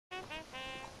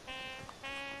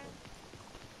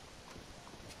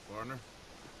partner.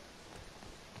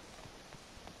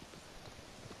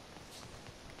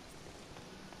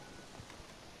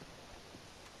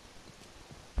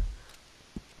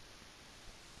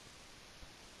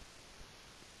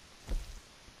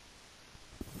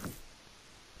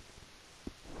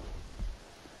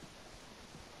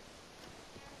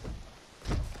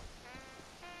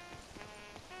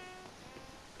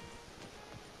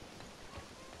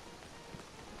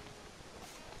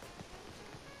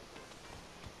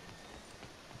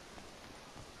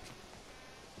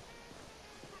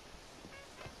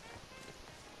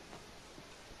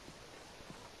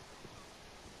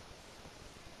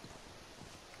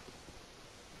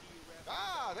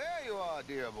 Ah, there you are,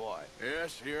 dear boy.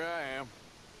 Yes, here I am.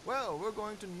 Well, we're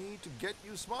going to need to get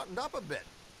you smartened up a bit.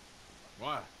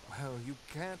 Why? Well, you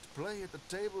can't play at the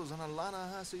tables on a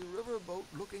Lannahechee riverboat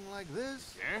looking like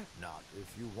this. Yeah? Not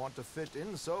if you want to fit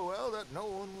in so well that no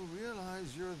one will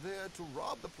realize you're there to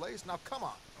rob the place. Now, come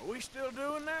on. Are we still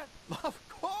doing that? Of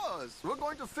course. We're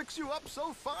going to fix you up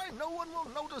so fine no one will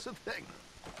notice a thing.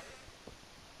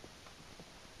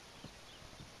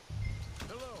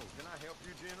 Hello, can I help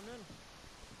you, gentlemen?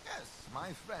 Yes,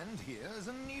 my friend here is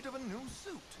in need of a new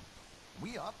suit.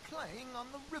 We are playing on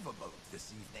the riverboat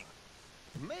this evening.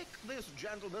 Make this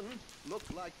gentleman look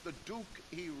like the Duke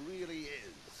he really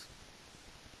is.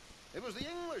 It was the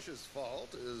English's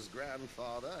fault his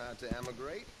grandfather had to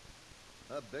emigrate.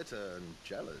 A bitter and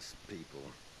jealous people.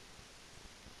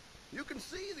 You can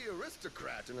see the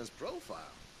aristocrat in his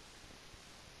profile.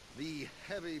 The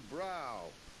heavy brow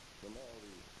from all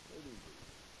the ladies.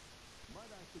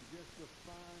 Might I suggest a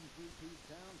fine 3-2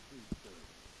 town suit, sir?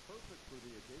 Perfect for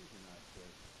the occasion, I'd say.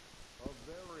 A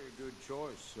very good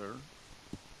choice, sir.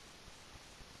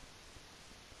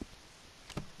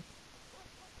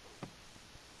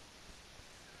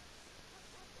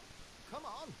 Come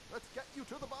on, let's get you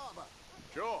to the barber.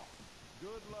 Sure.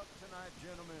 Good luck tonight,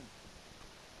 gentlemen.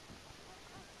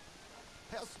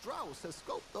 Herr Strauss has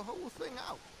scoped the whole thing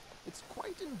out. It's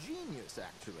quite ingenious,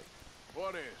 actually.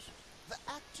 What is? The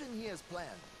action he has planned.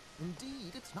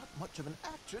 Indeed, it's not much of an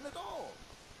action at all.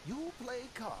 You play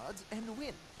cards and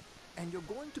win. And you're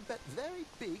going to bet very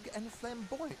big and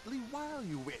flamboyantly while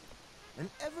you win. And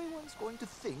everyone's going to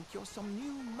think you're some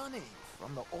new money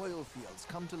from the oil fields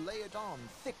come to lay it on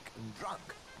thick and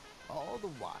drunk. All the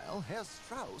while, Herr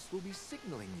Strauss will be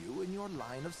signaling you in your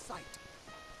line of sight.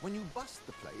 When you bust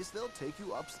the place, they'll take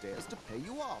you upstairs to pay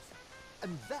you off.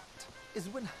 And that is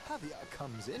when Javier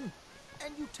comes in,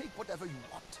 and you take whatever you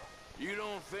want. You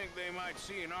don't think they might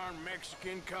see an armed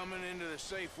Mexican coming into the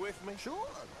safe with me? Sure,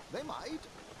 they might,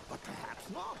 but perhaps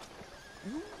not.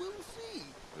 You will see.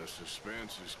 The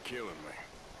suspense is killing me.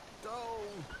 Oh,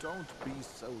 don't be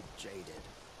so jaded.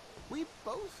 We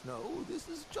both know this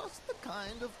is just the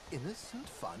kind of innocent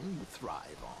fun you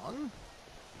thrive on.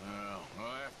 Well,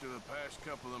 after the past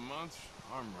couple of months,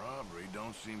 armed robbery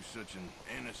don't seem such an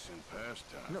innocent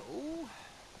pastime. No,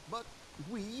 but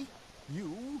we,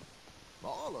 you,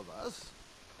 all of us,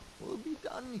 will be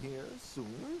done here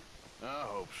soon. I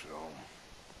hope so.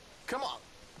 Come on.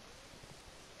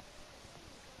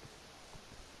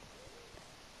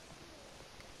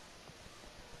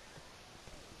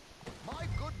 My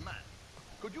good man,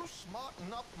 could you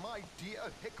smarten up my dear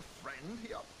hick friend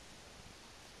here?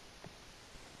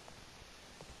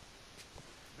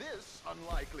 This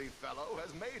unlikely fellow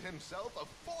has made himself a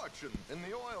fortune in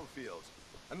the oil fields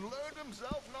and learned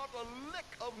himself not a lick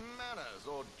of manners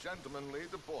or gentlemanly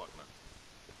deportment.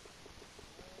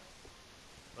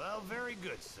 Well, very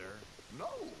good, sir. No,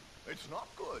 it's not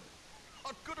good.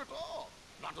 Not good at all.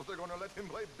 Not if they're going to let him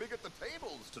play big at the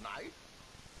tables tonight.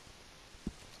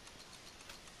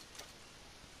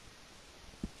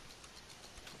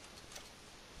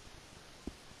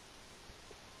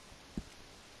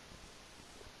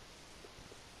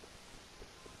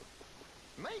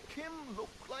 Make him look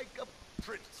like a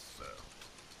prince, sir.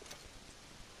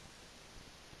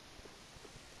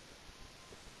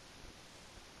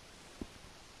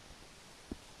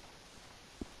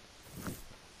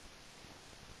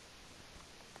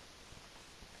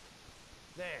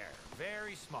 There,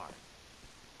 very smart.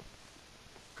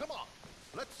 Come on,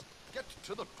 let's get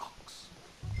to the docks.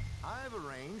 I've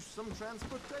arranged some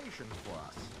transportation for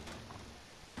us.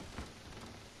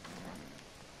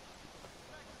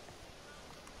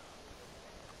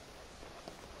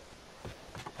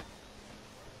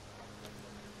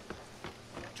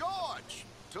 George,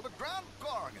 to the Grand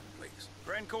Corrigan, please.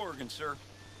 Grand Corrigan, sir.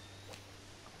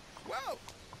 Well,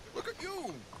 look at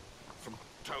you. From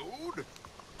Toad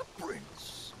to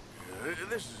Prince.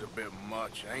 This is a bit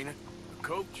much, ain't it? The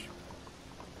coach?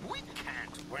 We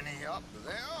can't win whinny up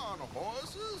there on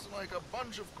horses like a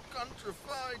bunch of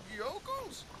countrified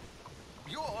yokels?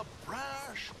 You're a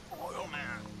brash oil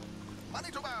man.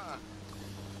 Money to burn.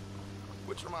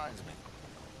 Which reminds me,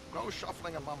 no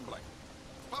shuffling and mumbling.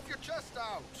 Puff your chest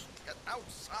out. Get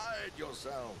outside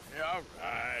yourself. Yeah, all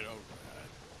right, all right.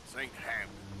 This ain't happening.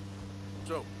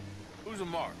 So, who's a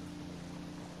mark?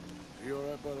 You all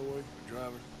right, by the way,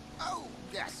 driving? Oh,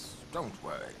 yes. Don't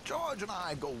worry. George and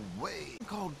I go way.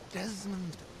 Called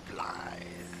Desmond Blythe.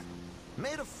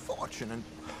 Made a fortune in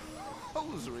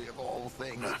hosiery of all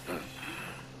things.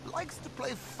 Likes to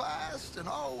play fast and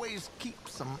always keep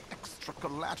some extra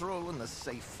collateral in the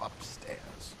safe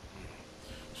upstairs.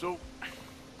 So,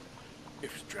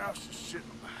 if Strauss is sitting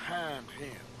behind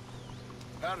him,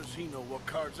 how does he know what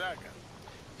cards I got?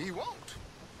 He won't.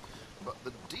 But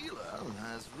the dealer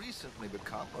has recently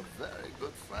become a very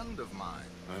good friend of mine.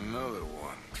 Another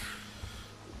one.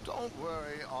 Don't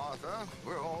worry, Arthur.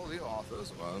 We're all the authors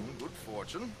of our own good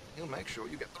fortune. He'll make sure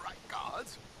you get the right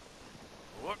cards.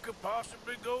 What could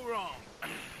possibly go wrong?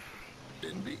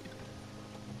 Indeed.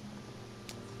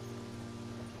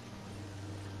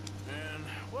 And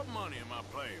what money am I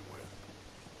playing with?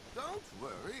 Don't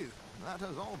worry. That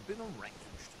has all been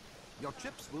arranged. Your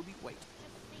chips will be waiting.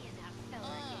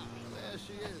 There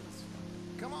she is.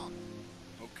 Come on.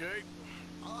 Okay.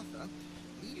 Arthur,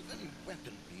 leave any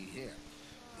weaponry here.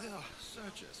 They'll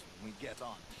search us when we get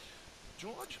on.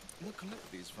 George, we'll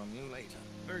collect these from you later.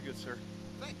 Very good, sir.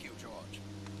 Thank you, George.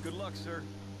 Good luck, sir.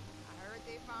 I heard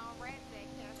they found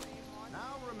ransacked yesterday morning.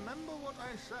 Now remember what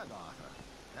I said, Arthur.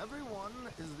 Everyone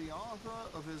is the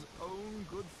author of his own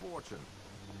good fortune.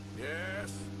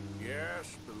 Yes,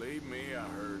 yes, believe me, I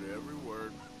heard every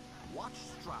word. Watch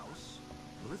Strauss,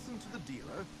 listen to the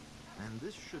dealer, and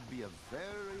this should be a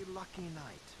very lucky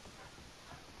night.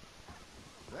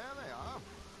 There they are.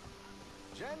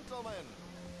 Gentlemen,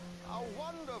 how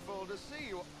wonderful to see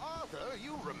you. Arthur,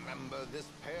 you remember this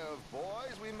pair of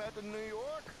boys we met in New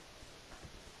York?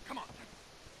 Come on.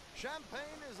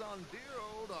 Champagne is on dear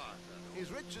old Arthur.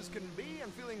 He's rich as can be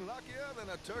and feeling luckier than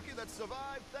a turkey that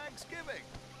survived Thanksgiving.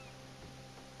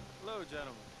 Hello,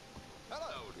 gentlemen.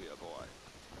 Hello, dear boy.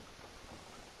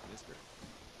 Mister.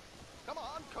 Come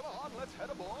on, let's head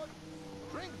aboard.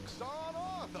 Drinks on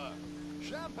Arthur.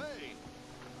 Champagne.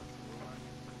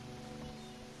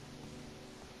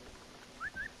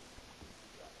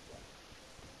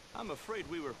 I'm afraid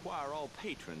we require all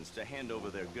patrons to hand over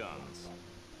their guns.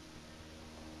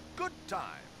 Good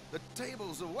time. The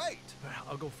tables await.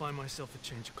 I'll go find myself a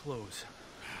change of clothes.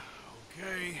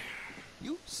 Okay.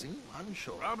 You seem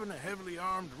unsure. Robbing a heavily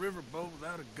armed riverboat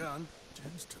without a gun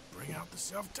tends to bring out the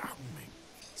self-doubt in me.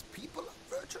 These people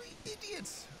are virtually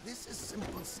idiots. This is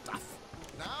simple stuff.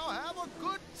 Now have a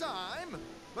good time,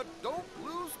 but don't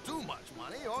lose too much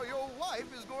money or your wife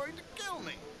is going to kill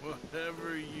me.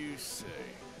 Whatever you say.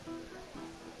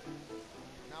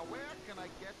 Now where can I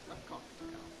get a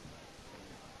cocktail?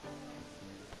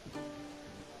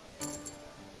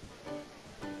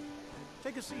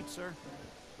 Take a seat, sir.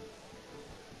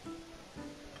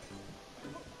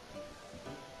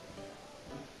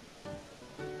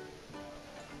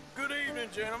 Good evening,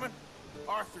 gentlemen.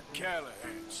 Arthur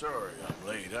Callahan. Sorry I'm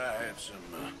late. I had some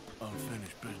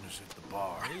unfinished business at the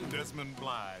bar. Desmond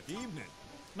Blythe. Evening.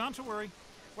 Not to worry.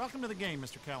 Welcome to the game,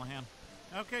 Mr. Callahan.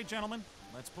 Okay, gentlemen,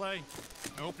 let's play.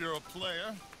 I hope you're a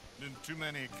player. Been too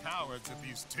many cowards at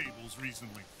these tables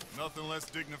recently. Nothing less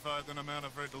dignified than a man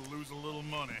afraid to lose a little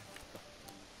money.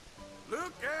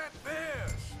 Look at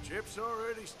this! Chips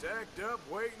already stacked up,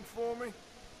 waiting for me.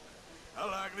 I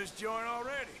like this joint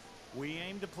already. We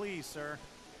aim to please, sir.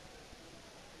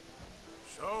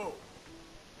 So,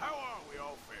 how are we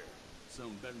all fared?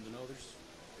 Some better than others.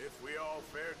 If we all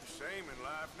fared the same in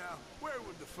life now, where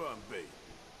would the fun be?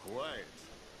 Quiet.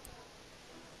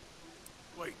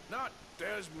 Wait, not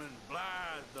Desmond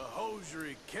Blythe, the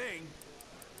hosiery king.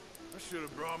 I should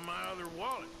have brought my other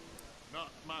wallet. Not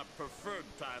my preferred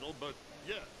title, but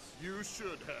yes, you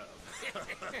should have.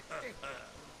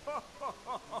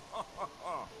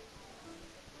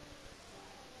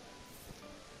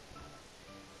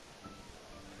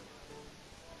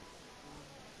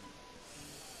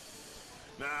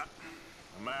 Nah,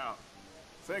 I'm out.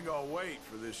 Think I'll wait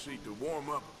for this seat to warm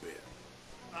up a bit.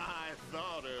 I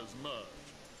thought as much.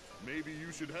 Maybe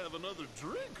you should have another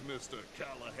drink, Mr.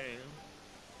 Callahan.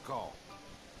 Call.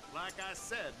 Like I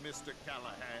said, Mr.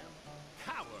 Callahan,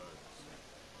 cowards.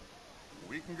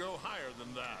 We can go higher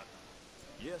than that.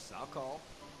 Yes, I'll call.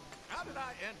 How did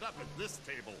I end up at this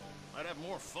table? I'd have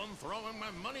more fun throwing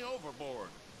my money overboard.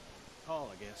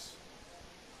 Call, I guess.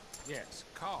 Yes,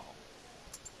 call.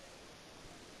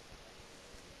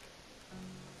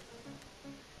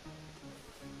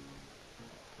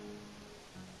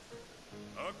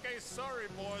 Okay, sorry,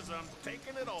 boys. I'm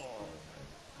taking it all.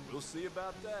 We'll see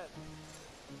about that.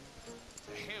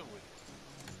 To hell with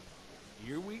it.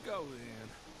 Here we go, then.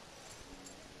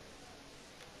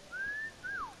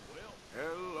 Well,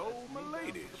 hello, my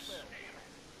ladies.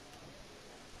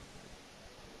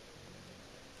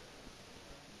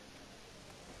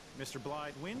 Mr.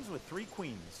 Blythe wins with 3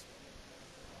 queens.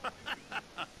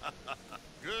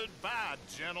 Goodbye,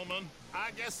 gentlemen.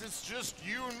 I guess it's just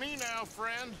you and me now,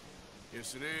 friend.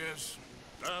 Yes, it is.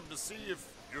 Time to see if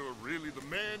you're really the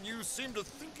man you seem to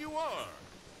think you are.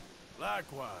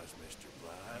 Likewise, Mr.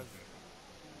 Blythe.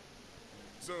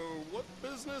 So, what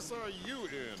business are you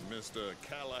in, Mr.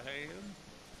 Callahan?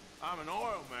 I'm an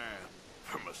oil man,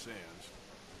 for my sins.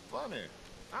 Funny.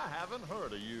 I haven't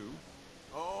heard of you.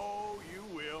 Oh, you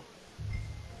will.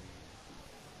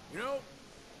 You know,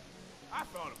 I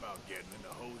thought about getting into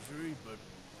hosiery, but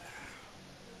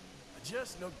I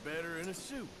just look better in a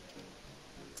suit.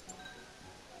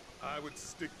 I would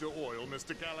stick to oil,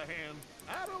 Mr. Callahan.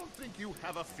 I don't think you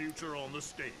have a future on the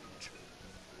stage.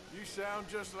 You sound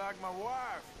just like my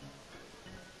wife.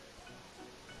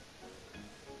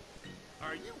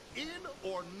 Are you in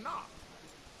or not?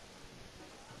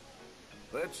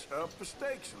 Let's up the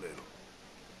stakes a little.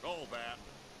 All that.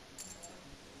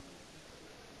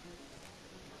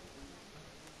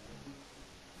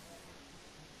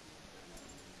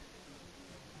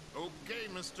 Okay,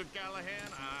 Mr.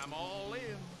 Callahan, I'm all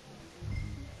in.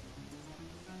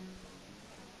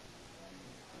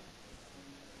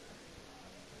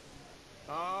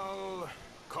 I'll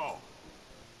call.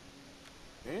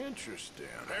 Interesting.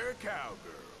 They're cowgirls.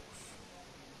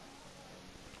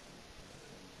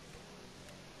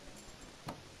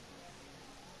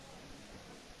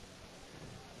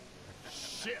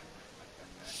 Shit.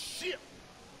 Shit.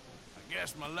 I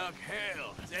guess my luck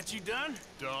held. Is that you done?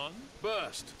 Done?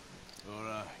 Bust.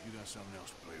 Or, you got something else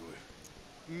to play with?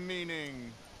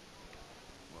 Meaning...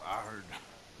 I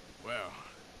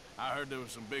heard there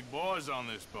was some big boys on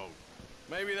this boat.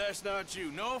 Maybe that's not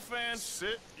you. No offense.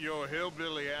 Sit your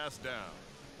hillbilly ass down.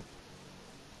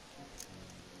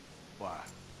 Why?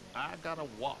 I got a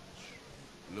watch.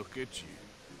 Look at you.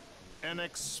 An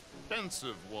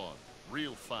expensive one.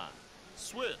 Real fine.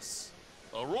 Swiss.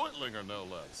 A Reutlinger, no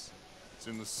less. It's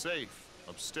in the safe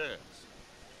upstairs.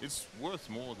 It's worth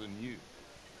more than you.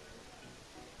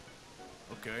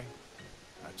 Okay.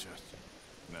 I trust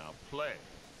you. Now play.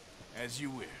 As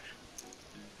you wish.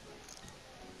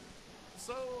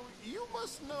 So, you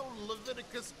must know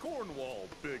Leviticus Cornwall,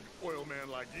 big oil man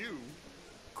like you.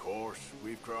 Of course,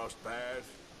 we've crossed paths.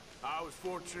 I was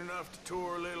fortunate enough to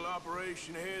tour a little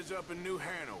operation of his up in New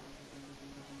Hanover.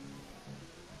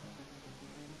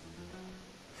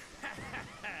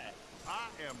 I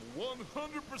am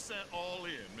 100% all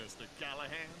in, Mr.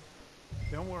 Callahan.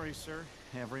 Don't worry, sir.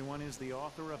 Everyone is the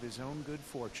author of his own good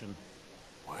fortune.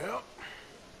 Well,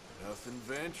 nothing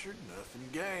ventured, nothing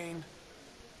gained.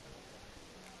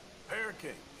 Pair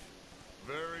kings.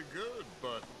 Very good,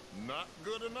 but not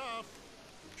good enough.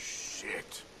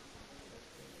 Shit.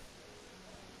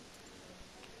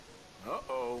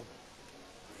 Uh-oh.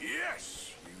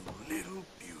 Yes, you little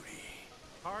beauty.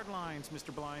 Hard lines,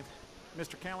 Mr. Blythe.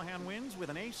 Mr. Callahan wins with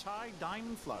an ace-high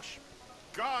diamond flush.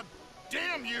 God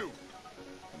damn you!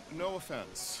 No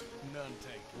offense. None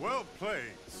taken. Well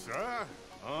played, sir.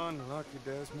 Unlucky,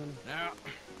 Desmond. Now,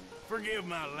 forgive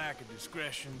my lack of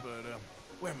discretion, but,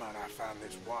 where might I find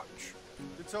this watch?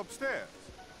 It's upstairs.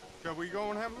 Shall we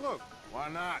go and have a look? Why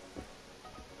not?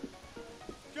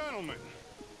 Gentlemen.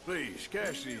 Please,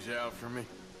 cash these out for me.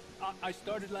 I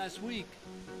started last week.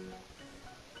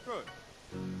 Good.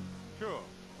 Sure.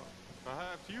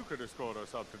 Perhaps you could escort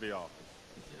us up to the office.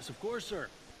 Yes, of course, sir.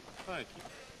 Thank you.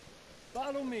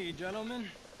 Follow me, gentlemen.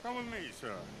 Come with me,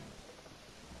 sir.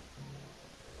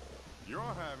 You're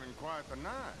having quite the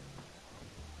night.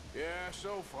 Yeah,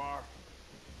 so far.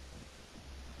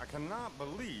 I cannot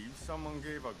believe someone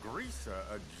gave a greaser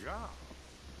a job.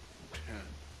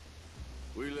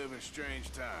 We live in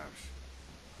strange times.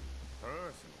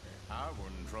 Personally, I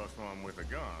wouldn't trust one with a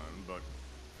gun, but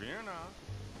fear not.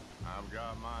 I've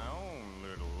got my own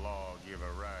little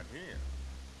lawgiver right here.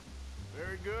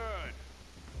 Very good.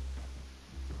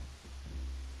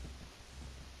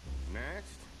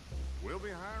 Next, we'll be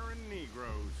hiring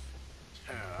Negroes.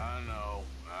 I know.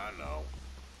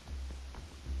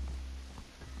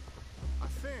 I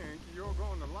think you're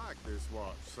going to like this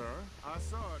watch, sir. I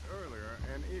saw it earlier,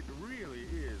 and it really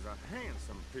is a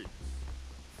handsome piece.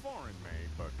 Foreign made,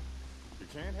 but you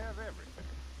can't have everything.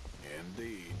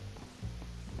 Indeed.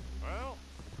 Well,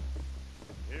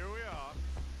 here we are.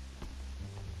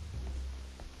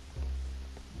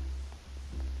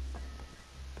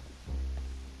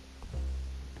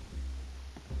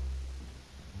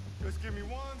 Just give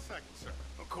me 1 second, sir.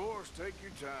 Of course, take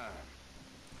your time.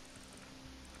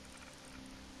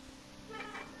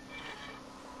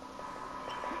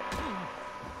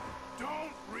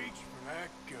 Don't reach for that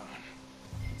gun.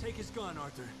 Take his gun,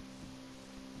 Arthur.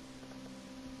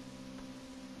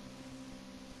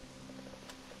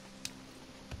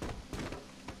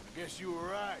 I guess you were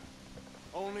right.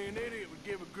 Only an idiot would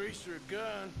give a greaser a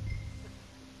gun.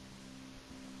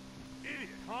 Idiot,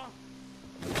 huh?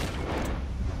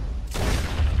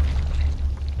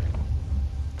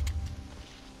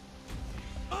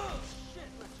 Oh, shit!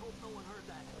 Let's hope no one heard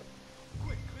that.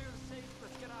 Quick, clear the safe.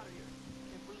 Let's get out of here.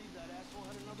 Can't believe that asshole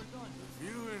had another gun. The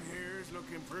view in here is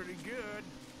looking pretty good.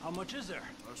 How much is there?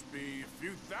 Must be a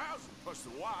few thousand plus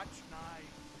the watch.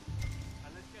 Nice.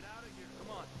 Now let's get out of here.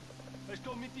 Come on. Let's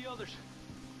go meet the others.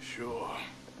 Sure.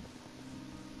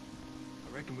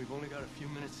 I reckon we've only got a few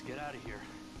minutes to get out of here.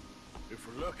 If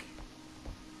we're lucky.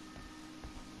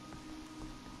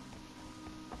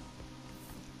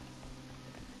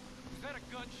 Was that a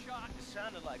gunshot? It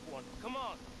sounded like one. Come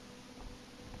on.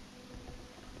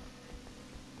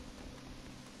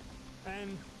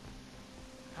 And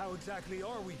how exactly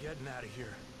are we getting out of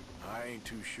here? I ain't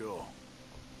too sure.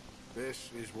 This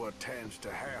is what tends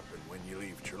to happen when you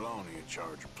leave Trelawney in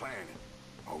charge of planning.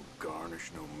 Oh,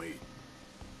 garnish no meat.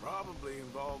 Probably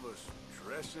involve us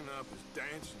dressing up as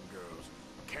dancing girls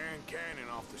and cannon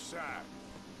off the side.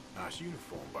 Nice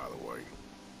uniform, by the way.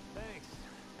 Thanks.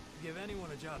 Give anyone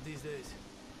a job these days.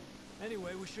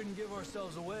 Anyway, we shouldn't give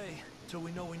ourselves away till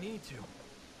we know we need to.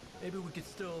 Maybe we could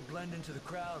still blend into the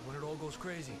crowd when it all goes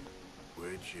crazy.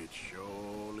 Which it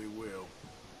surely will.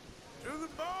 To the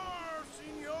bar,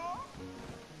 senor!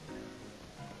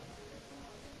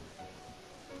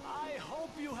 I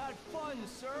hope you had fun,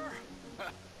 sir.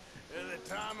 At the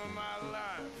time of my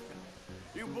life.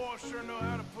 You boys sure know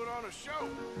how to put on a show.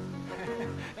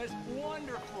 That's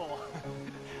wonderful.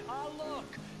 Ah,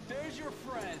 look, there's your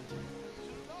friend.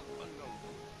 Not a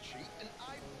noble cheat, and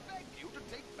I beg you to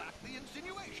take back the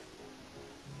insinuation.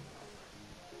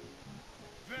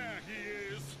 There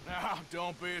he is. Now,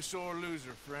 don't be a sore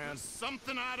loser, friend. There's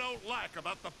something I don't like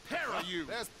about the pair of you.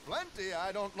 There's plenty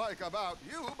I don't like about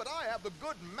you, but I have the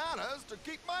good manners to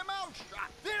keep my mouth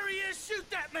shut. There he is! Shoot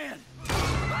that man!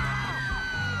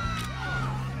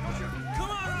 Come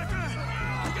on, Arthur!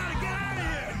 We gotta get out of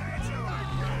here!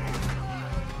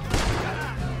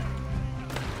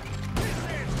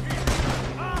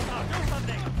 Do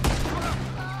something!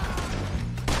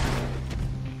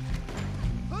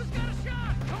 Who's got a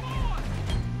shot? Come on!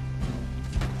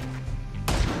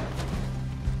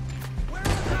 Where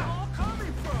is that all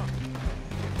coming from?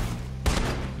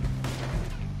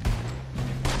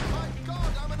 My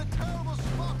God, I'm in a terrible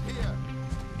spot here.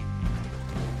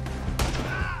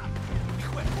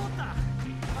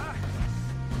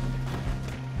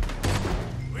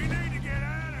 We need to get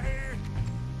out of here.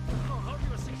 How do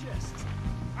you suggest?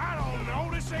 I don't know.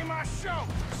 This ain't my show.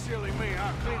 Silly me.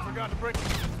 I clean forgot to bring...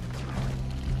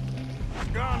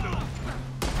 Gondola.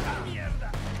 Mierda!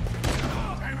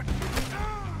 Damn it.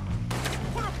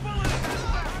 Put a bullet in that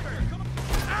bastard! Come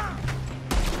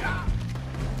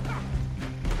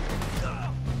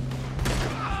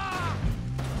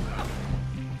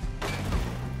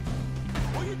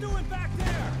What are you doing back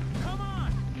there? Come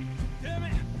on! Damn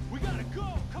it! We gotta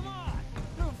go! Come on!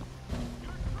 You're in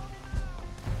trouble now!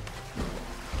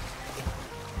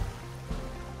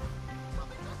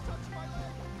 Something just touched my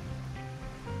leg.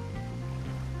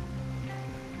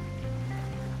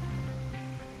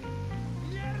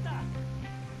 Mierda!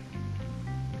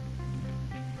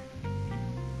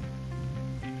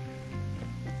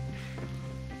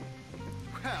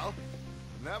 Well,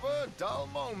 never a dull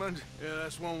moment. Yeah,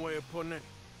 that's one way of putting it.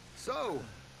 So,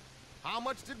 how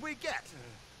much did we get?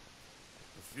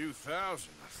 A few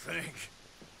thousand, I think.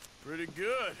 Pretty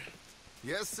good.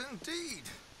 Yes, indeed.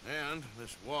 And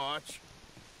this watch,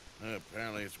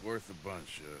 apparently it's worth a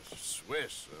bunch.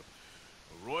 Swiss,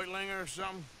 a Reutlinger or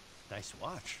something? Nice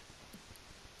watch.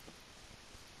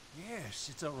 Yes,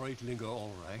 it's a Reutlinger,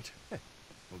 all right.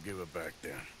 We'll give it back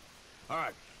then. All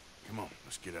right, come on,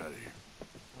 let's get out of here.